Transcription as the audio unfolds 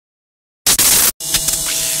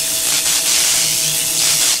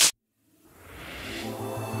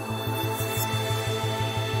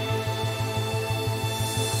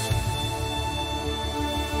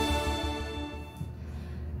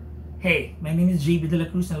Hey, my name is JB De La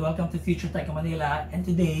Cruz and welcome to Future Tech Manila, and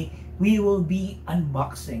today we will be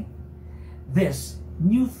unboxing this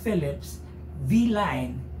new Philips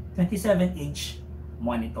V-Line 27-inch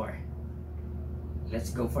monitor. Let's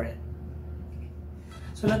go for it.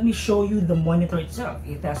 So let me show you the monitor itself.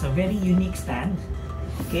 It has a very unique stand.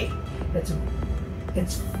 Okay, it's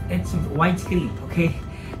widescreen. Okay,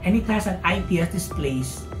 and it has an IPS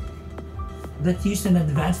displays that use an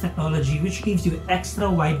advanced technology which gives you extra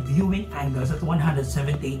wide viewing angles at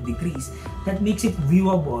 178 degrees that makes it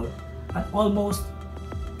viewable at almost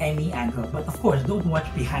any angle. But of course, don't watch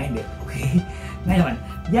behind it, okay? Ngayon,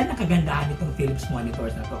 yan ang kagandahan nitong Philips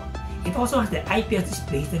monitors na to. It also has the IPS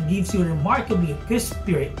displays that gives you remarkably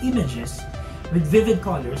crispier images with vivid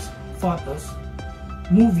colors, photos,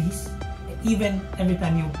 movies, and even every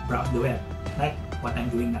time you browse the web, like what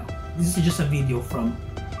I'm doing now. This is just a video from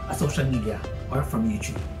a social media or from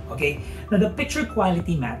YouTube. Okay, now the picture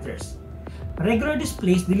quality matters. Regular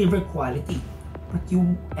displays deliver quality, but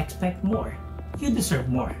you expect more. You deserve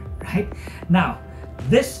more, right? Now,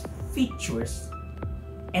 this features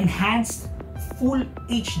enhanced Full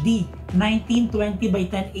HD 1920 by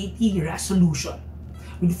 1080 resolution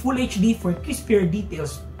with Full HD for crispier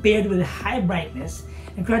details paired with high brightness,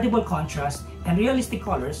 incredible contrast, and realistic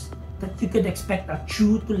colors that you could expect a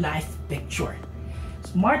true-to-life picture.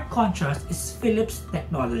 Smart Contrast is Philips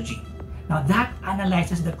technology. Now that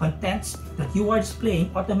analyzes the contents that you are displaying,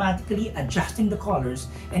 automatically adjusting the colors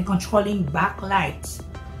and controlling backlights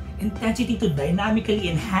intensity to dynamically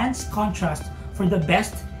enhance contrast for the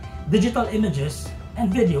best digital images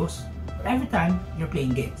and videos every time you're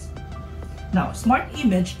playing games. Now, Smart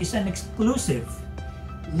Image is an exclusive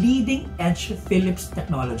leading-edge Philips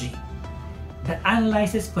technology that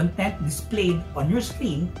analyzes content displayed on your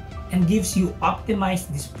screen and gives you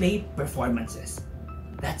optimized display performances.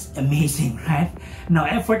 That's amazing, right? Now,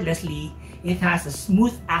 effortlessly, it has a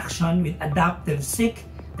smooth action with adaptive sync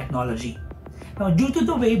technology. Now, due to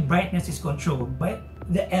the way brightness is controlled by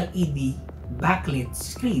the LED backlit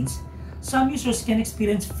screens, some users can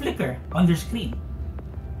experience flicker on their screen.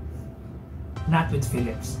 Not with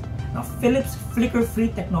Philips. Now, Philips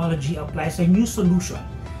flicker-free technology applies a new solution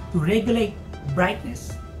to regulate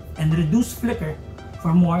brightness and reduce flicker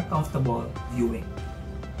for more comfortable viewing.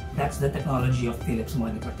 That's the technology of Philips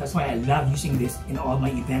monitor. That's why I love using this in all my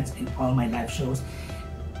events, in all my live shows,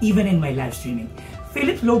 even in my live streaming.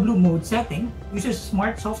 Philips LowBlue mode setting uses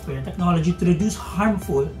smart software technology to reduce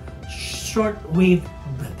harmful shortwave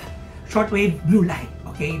blue light.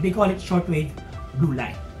 Okay, they call it shortwave blue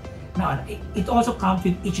light. Now, it also comes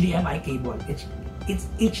with HDMI cable. It's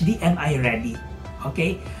HDMI ready.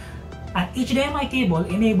 Okay. An HDMI cable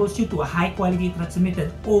enables you to a high quality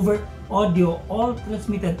transmitted over audio, all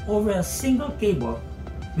transmitted over a single cable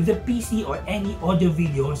with a PC or any audio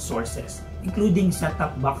video sources, including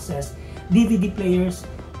set-top boxes, DVD players,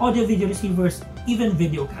 audio video receivers, even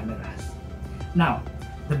video cameras. Now,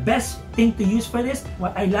 the best thing to use for this,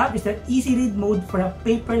 what I love is that easy read mode for a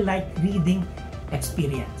paper-like reading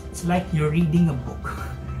experience. It's like you're reading a book.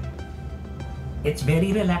 It's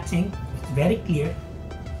very relaxing, it's very clear,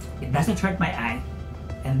 it doesn't hurt my eye,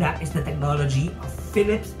 and that is the technology of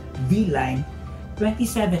Philips V-Line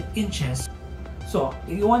 27 inches. So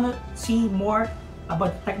if you want to see more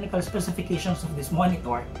about the technical specifications of this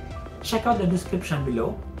monitor, check out the description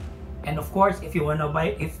below. And of course, if you want to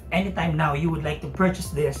buy, if anytime now you would like to purchase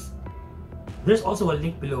this, there's also a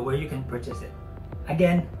link below where you can purchase it.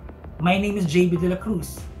 Again, my name is JB De La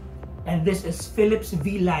Cruz, and this is Philips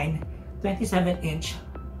V-Line 27-inch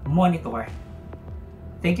monitor.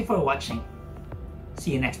 Thank you for watching.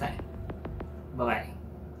 See you next time. Bye-bye.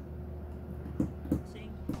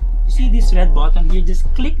 You see this red button here? Just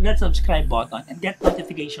click that subscribe button and get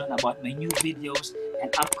notification about my new videos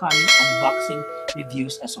and upcoming unboxing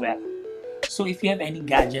reviews as well. So if you have any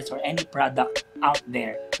gadgets or any product out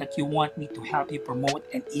there that you want me to help you promote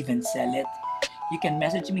and even sell it, you can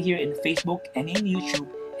message me here in Facebook and in YouTube,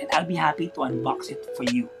 and I'll be happy to unbox it for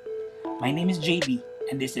you. My name is JB,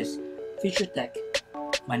 and this is Future Tech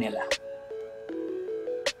Manila.